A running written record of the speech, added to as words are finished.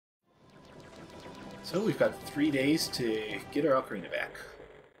So we've got 3 days to get our ocarina back.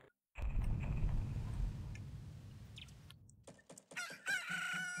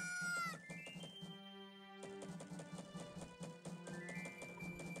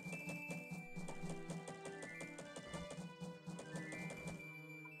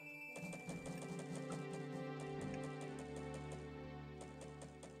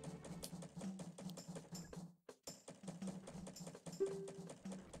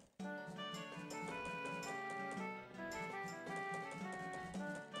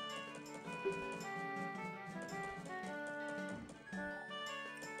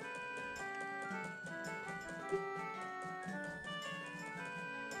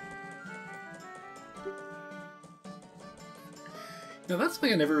 Now that's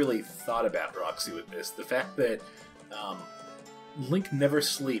something I never really thought about, Roxy, with this. The fact that Link never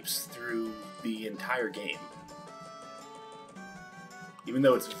sleeps through the entire game. Even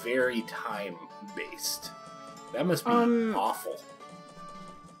though it's very time-based. That must be awful.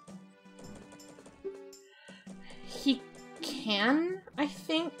 He can, I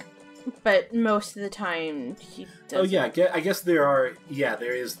think, but most of the time he doesn't. Oh yeah, I guess there are,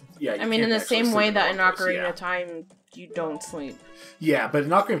 there is, I mean, in the same way that in Ocarina of Time, you don't sleep. Yeah, but in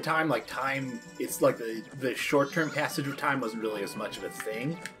Ocarina of Time, like, it's like the short-term passage of time wasn't really as much of a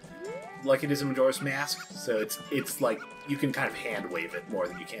thing, like it is in Majora's Mask, so it's like, you can kind of hand-wave it more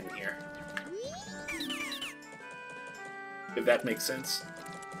than you can here. If that makes sense.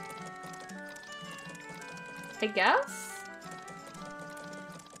 I guess?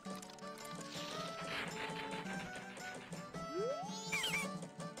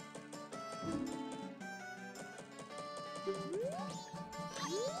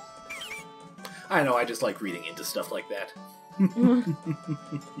 I know, I just like reading into stuff like that.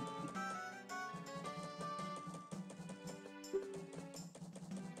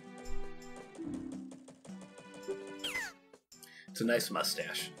 It's a nice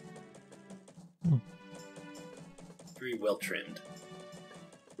mustache. Very well trimmed.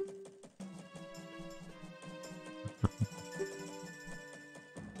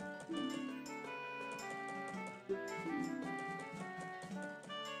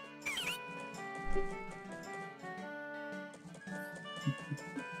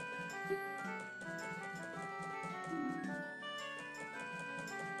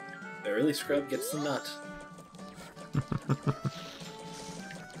 The early scrub gets the nut.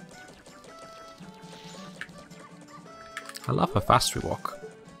 I love how fast we walk.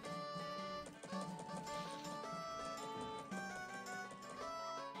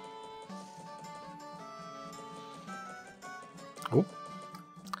 Oh.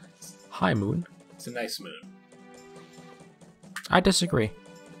 Hi, Moon. It's a nice moon. I disagree.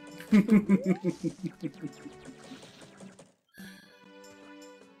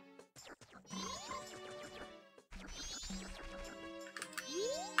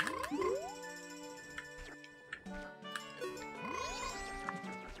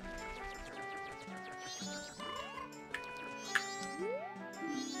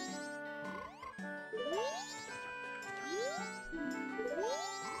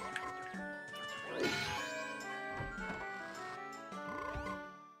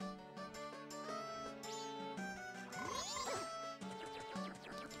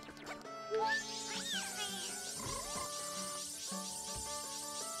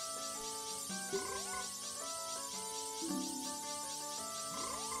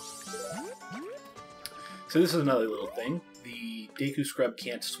 So this is another little thing. The Deku Scrub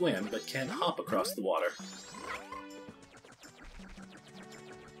can't swim, but can hop across the water.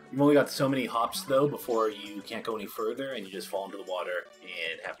 You've only got so many hops, though, before you can't go any further, and you just fall into the water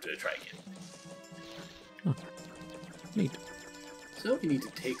and have to try again. Huh. Neat. So you need to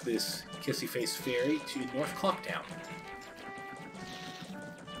take this Kissy Face Ferry to North Clocktower.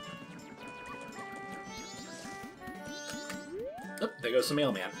 Oh, there goes the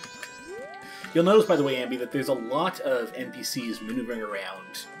mailman. You'll notice, by the way, Ambi, that there's a lot of NPCs maneuvering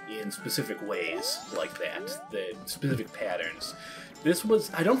around in specific ways like that, the specific patterns. This was,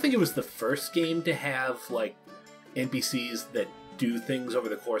 I don't think it was the first game to have, like, NPCs that do things over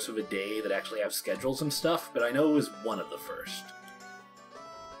the course of a day that actually have schedules and stuff, but I know it was one of the first.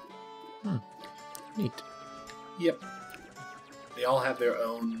 Neat. Yep. They all have their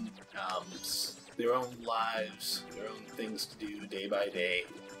own lives, their own things to do day by day.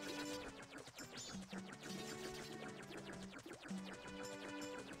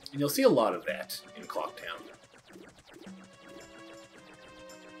 And you'll see a lot of that in Clocktown.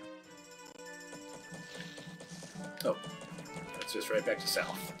 Oh, that's just right back to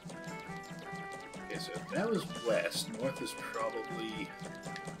south. Okay, so that was west. North is probably...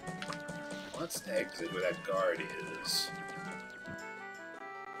 Let's exit where that guard is.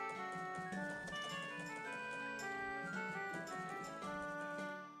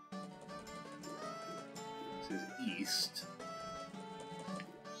 This is east.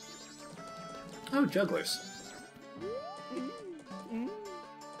 Oh, jugglers.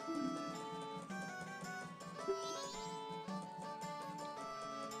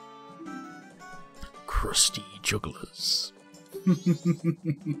 Crusty jugglers.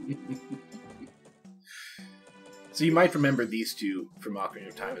 So you might remember these two from Ocarina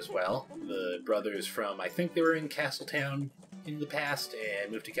of Time as well. The brothers from, I think they were in Castletown in the past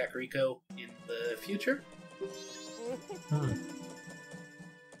and moved to Kakariko in the future.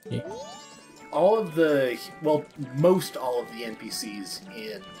 Yeah. All of the, well, most all of the NPCs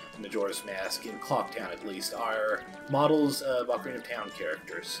in Majora's Mask, in Clocktown at least, are models of Ocarina of Time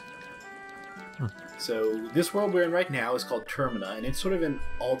characters. So this world we're in right now is called Termina, and it's sort of an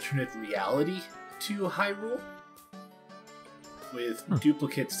alternate reality to Hyrule, with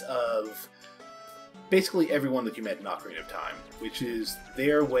duplicates of basically everyone that you met in Ocarina of Time, which is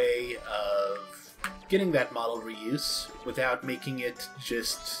their way of getting that model reuse without making it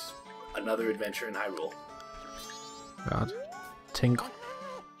just another adventure in Hyrule. God. Tingle.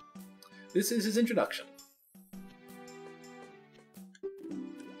 This is his introduction.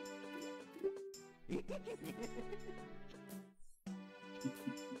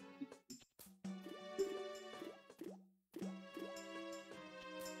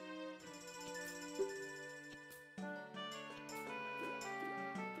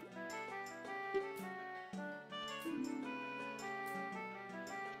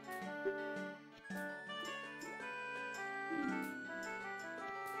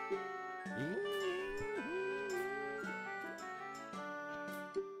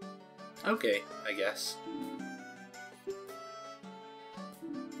 Okay, I guess.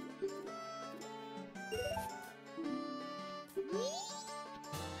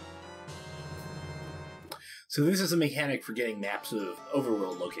 So this is a mechanic for getting maps of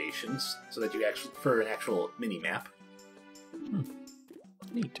overworld locations, so that you actually, for an actual mini-map.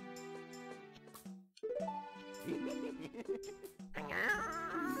 Neat.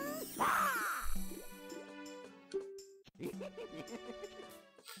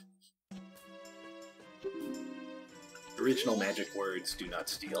 Original magic words do not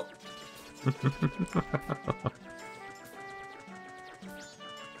steal.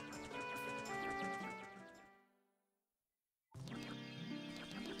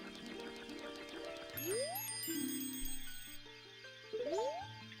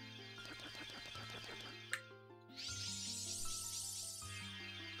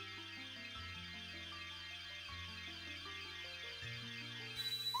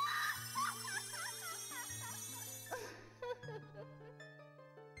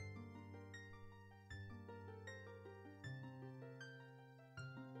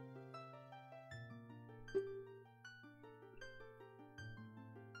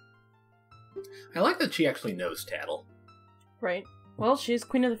 I like that she actually knows Tattle. Right. Well, she's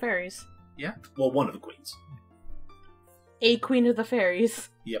Queen of the Fairies. Yeah? Well, one of the queens. A Queen of the Fairies.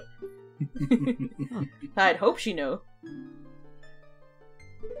 Yep. I'd hope she know.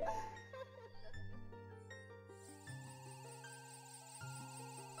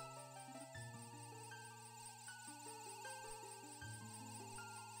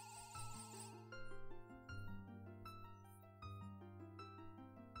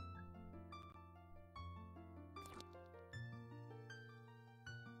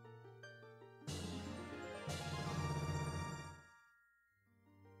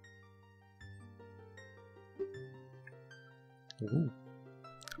 Ooh.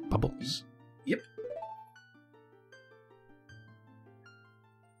 Bubbles. Yep.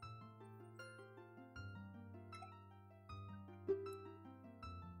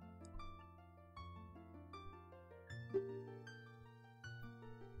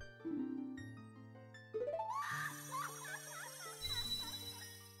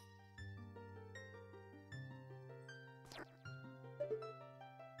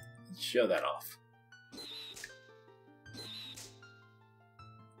 Let's show that off.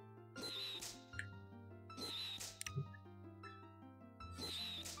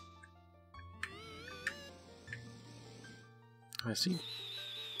 I see.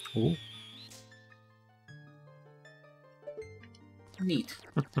 Ooh. Neat.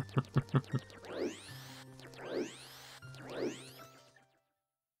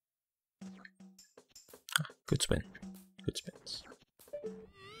 Good spin. Good spins.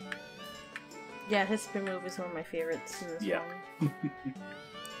 Yeah, his spin move is one of my favorites in this Yeah. one.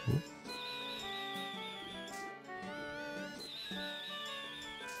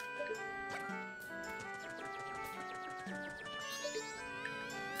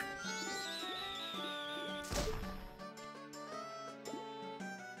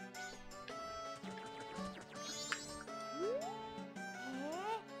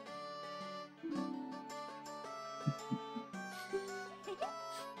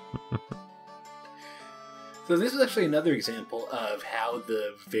 So this is actually another example of how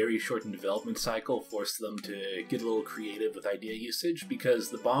the very shortened development cycle forced them to get a little creative with idea usage, because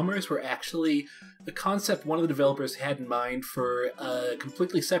the bombers were actually the concept one of the developers had in mind for a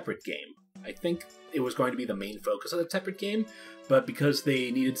completely separate game. I think it was going to be the main focus of that separate game, but because they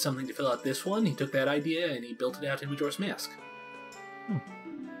needed something to fill out this one, he took that idea and he built it out in Majora's Mask.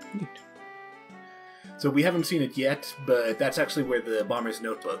 Neat. So we haven't seen it yet, but that's actually where the Bomber's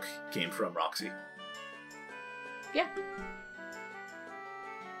Notebook came from, Roxy. Yeah.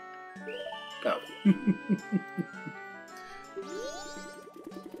 Oh.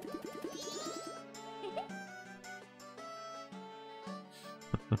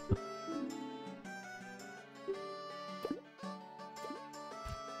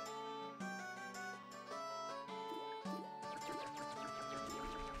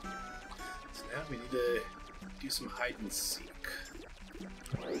 So now we need to do some hide and seek.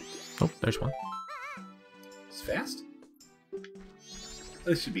 Oh, there's one. It's fast?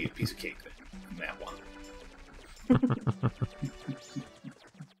 This should be a piece of cake then, that one.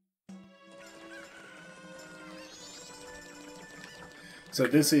 So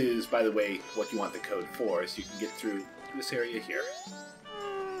this is, by the way, what you want the code for, so you can get through this area here.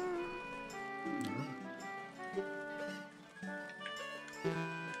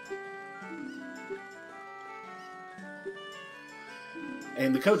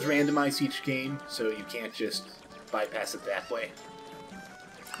 And the code's randomized each game, so you can't just bypass it that way.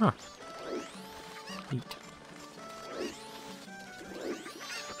 Huh. Neat.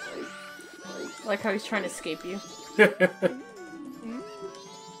 I like how he's trying to escape you.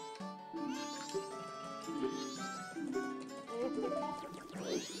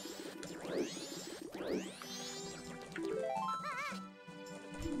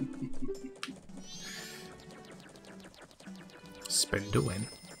 Spin to win.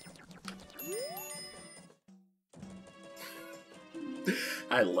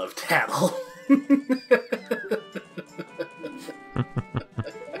 I love Tattle.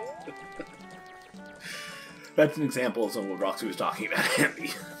 That's an example of what Roxy was talking about,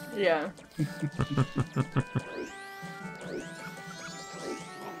 Andy. Yeah.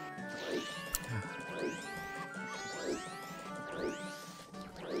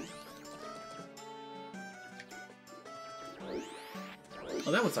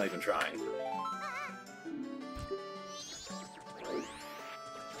 Oh, that one's not even trying.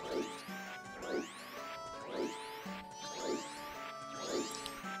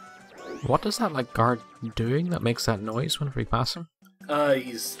 What is that like guard doing that makes that noise whenever we pass him?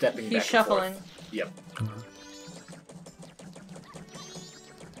 He's stepping back He's shuffling. and forth. Yep.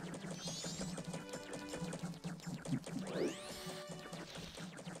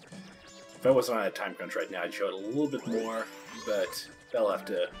 If I wasn't on a time crunch right now, I'd show it a little bit more, but they'll have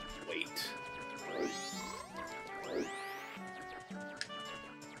to wait.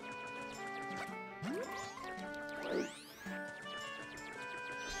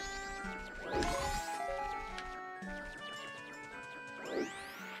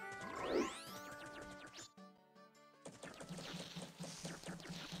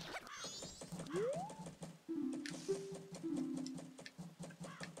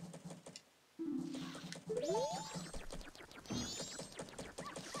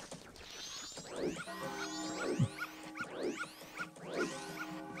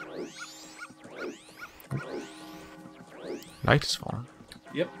 Night is falling.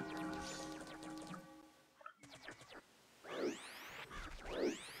 Yep.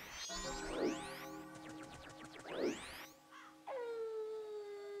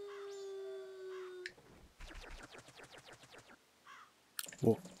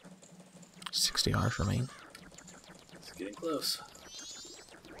 Whoa. 60 hours remain. It's getting close.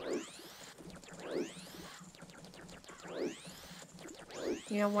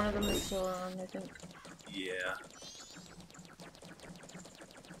 Yeah, one of them is still on, I think. Yeah.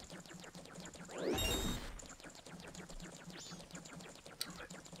 I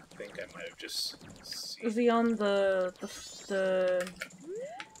think I might have just seen. Is he on the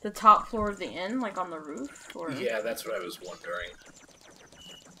top floor of the inn, like on the roof? Or? Yeah, that's what I was wondering.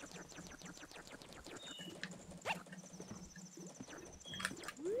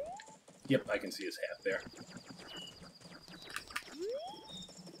 Yep, I can see his hat there.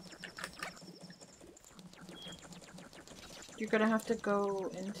 You're gonna have to go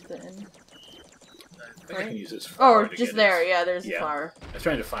into the inn. I think I Right? can use this Oh, flower to just get there. it. Yeah, there's the Yeah. flower. I was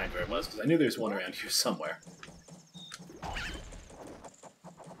trying to find where it was, because I knew there's one around here somewhere.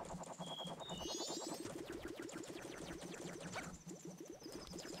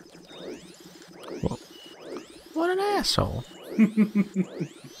 What an asshole.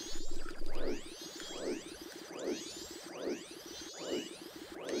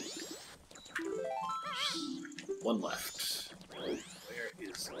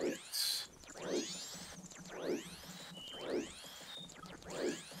 I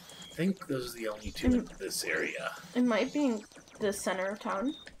think those are the only two in this area. It might be in the center of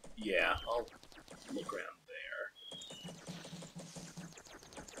town. Yeah, I'll look around there.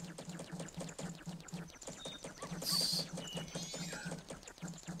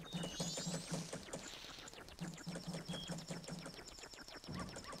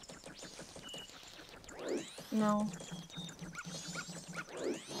 No.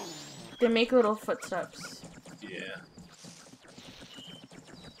 They make little footsteps. Yeah.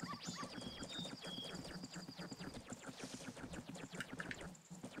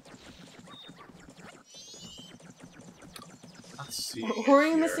 Let's see. Who are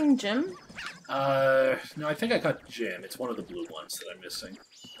you missing, Jim? No, I think I got Jim. It's one of the blue ones that I'm missing.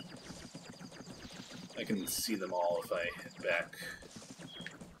 I can see them all if I head back.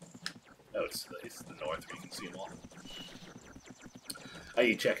 Oh, it's the north where you can see them all. Are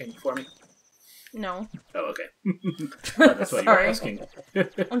you checking for me? No. Oh, okay. That's why you're asking.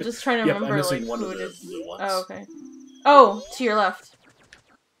 I'm just trying to remember I'm missing like, one who of it the is. blue ones. Oh, okay. Oh, to your left.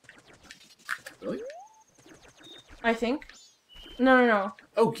 Really? I think. No.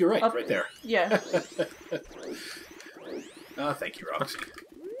 Oh, you're right. Up. Right there. Yeah. Oh, thank you, Roxy.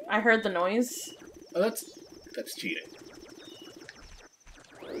 I heard the noise. Oh, that's cheating.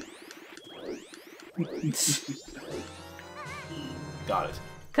 Got it.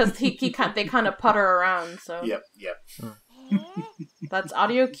 Because they kind of putter around, so. Yep. That's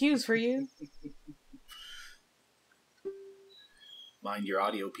audio cues for you. Mind your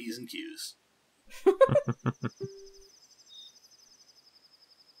audio P's and Q's.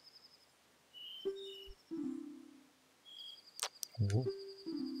 Ooh.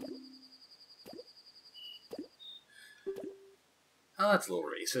 Oh, that's a little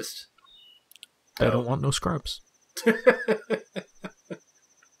racist. They don't want no scrubs.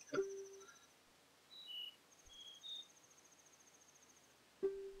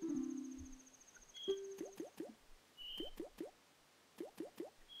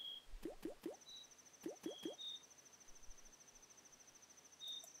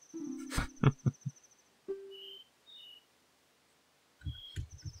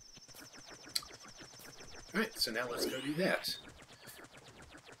 Alright, so now let's go do that.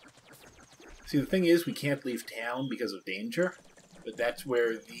 See, the thing is, we can't leave town because of danger, but that's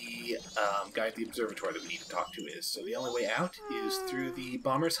where the guy at the observatory that we need to talk to is. So the only way out is through the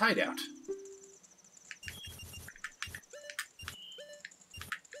bomber's hideout.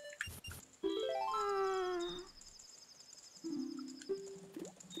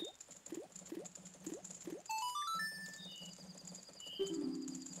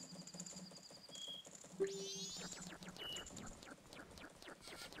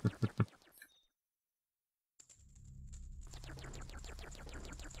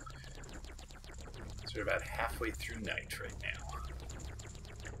 So we're about halfway through night right now.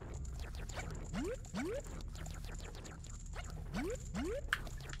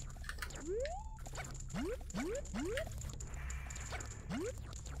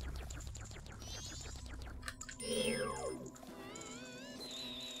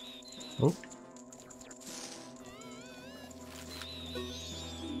 Oh.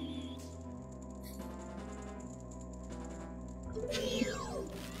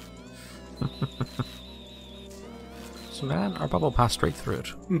 So man, our bubble passed straight through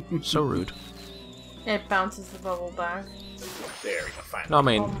it. So rude. It bounces the bubble back. There we go, finally. No, I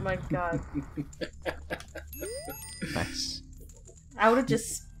mean, Oh my god. nice. I would have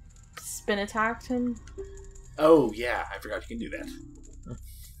just spin attacked him. Oh, yeah, I forgot you can do that.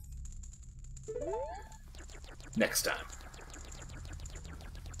 Next time.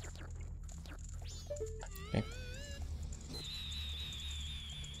 Okay.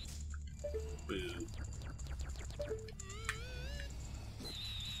 Boo.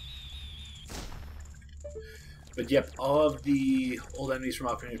 But yep, all of the old enemies from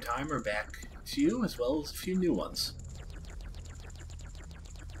Ocarina of Time are back to you, as well as a few new ones.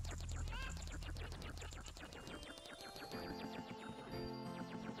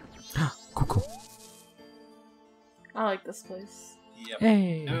 Cool. I like this place. Yep.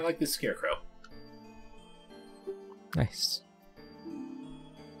 Hey. And I like this scarecrow. Nice.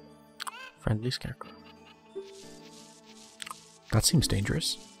 Friendly scarecrow. That seems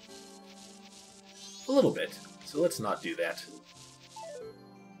dangerous. A little bit. So let's not do that.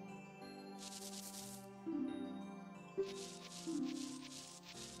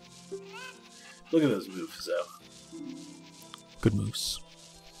 Look at those moves, though. Good moves.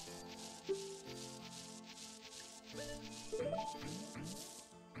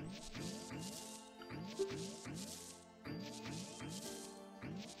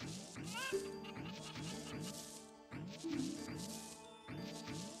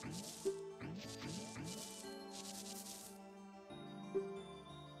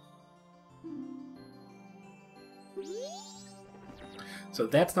 So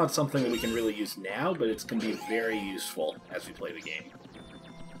that's not something that we can really use now, but it's going to be very useful as we play the game.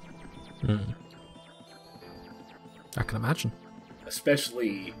 Hmm. I can imagine.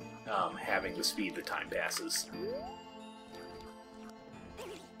 Especially having the speed that time passes.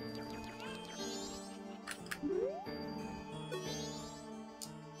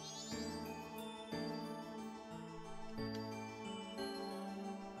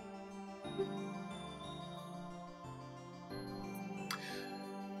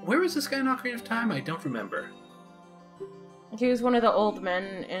 Where was this guy in Ocarina of Time? I don't remember. He was one of the old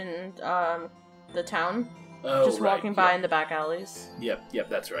men in the town. Oh, just right, walking by in the back alleys. Yep,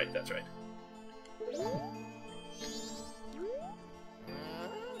 that's right, that's right.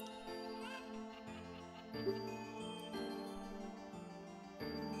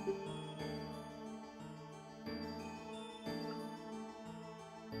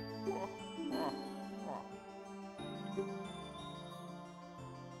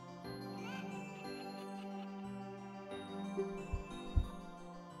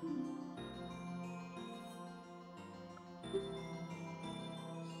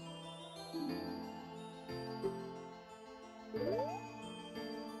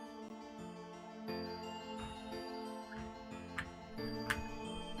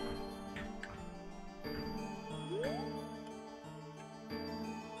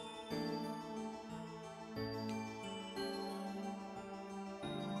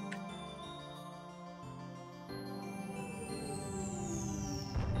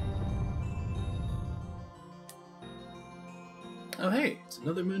 Oh hey, it's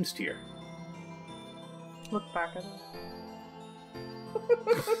another moon steer. Look back at him.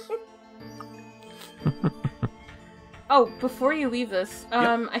 Oh, before you leave this,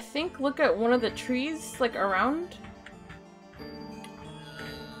 Yep. I think look at one of the trees, like, around.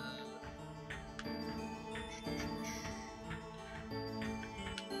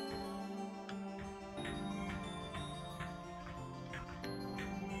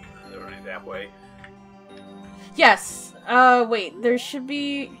 They're running that way. Yes! Wait, there should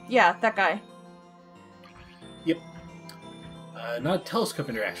be... Yeah, that guy. Yep. Not a telescope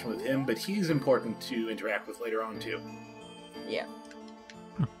interaction with him, but he's important to interact with later on, too. Yeah.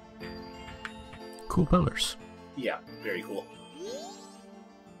 Cool pillars. Yeah, very cool.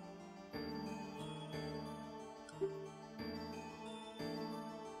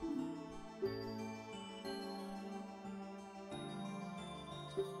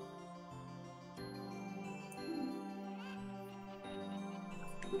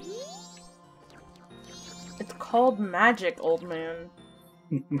 It's called magic, old man.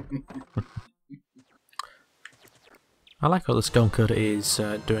 I like how the skunker is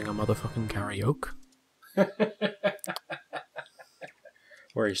doing a motherfucking karaoke.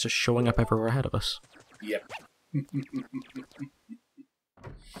 Where he's just showing up everywhere ahead of us. Yep.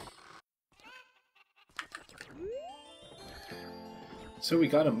 So we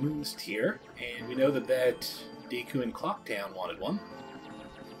got a moon's tier, and we know that Decoy in Clocktown wanted one.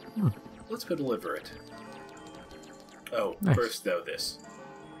 Let's go deliver it. Oh, Nice. First though this.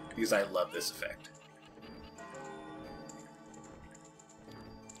 Because I love this effect.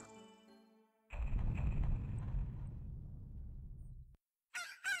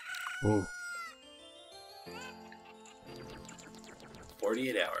 Whoa.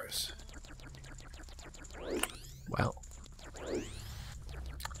 48 hours. Well.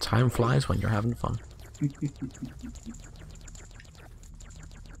 Time flies when you're having fun.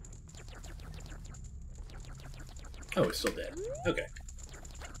 Oh, it's still dead. Okay.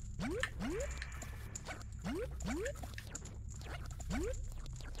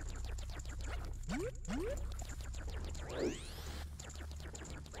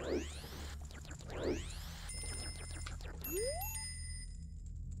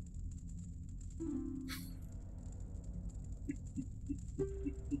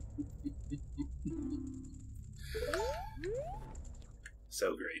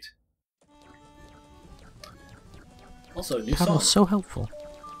 So great. Also, new That song. was so helpful.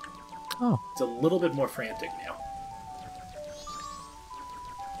 Oh, It's a little bit more frantic now.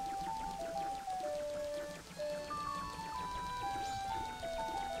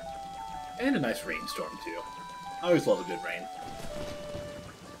 And a nice rainstorm, too. I always love a good rain.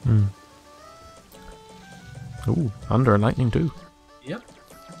 ooh, thunder and lightning too. Yep.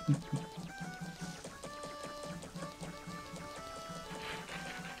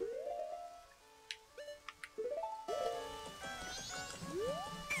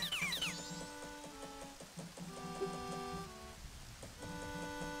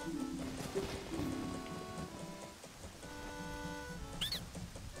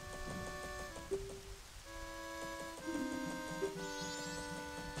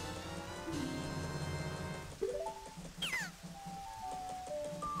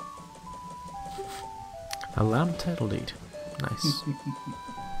 A lamb title deed. Nice.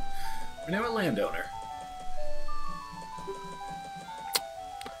 We're now a landowner.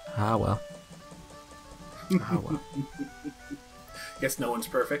 Ah, well. Ah, well. Guess no one's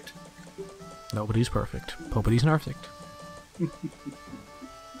perfect. Nobody's perfect. Nobody's perfect.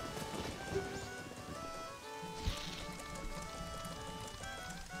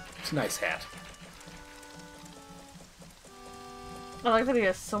 It's a nice hat. I like that he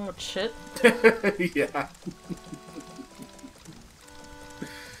has so much shit. Yeah.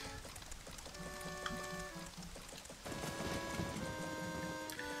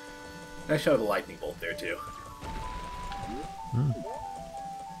 I showed a lightning bolt there too.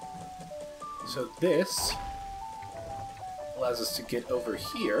 So this allows us to get over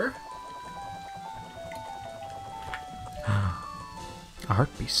here. A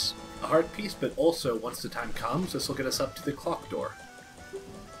heart piece. A heart piece, but also once the time comes, this will get us up to the clock door.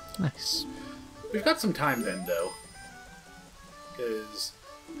 Nice. We've got some time then, though. Because,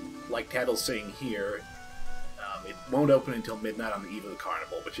 like Tattle's saying here, it won't open until midnight on the eve of the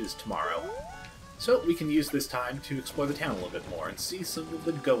carnival, which is tomorrow. So we can use this time to explore the town a little bit more and see some of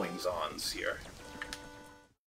the goings-ons here.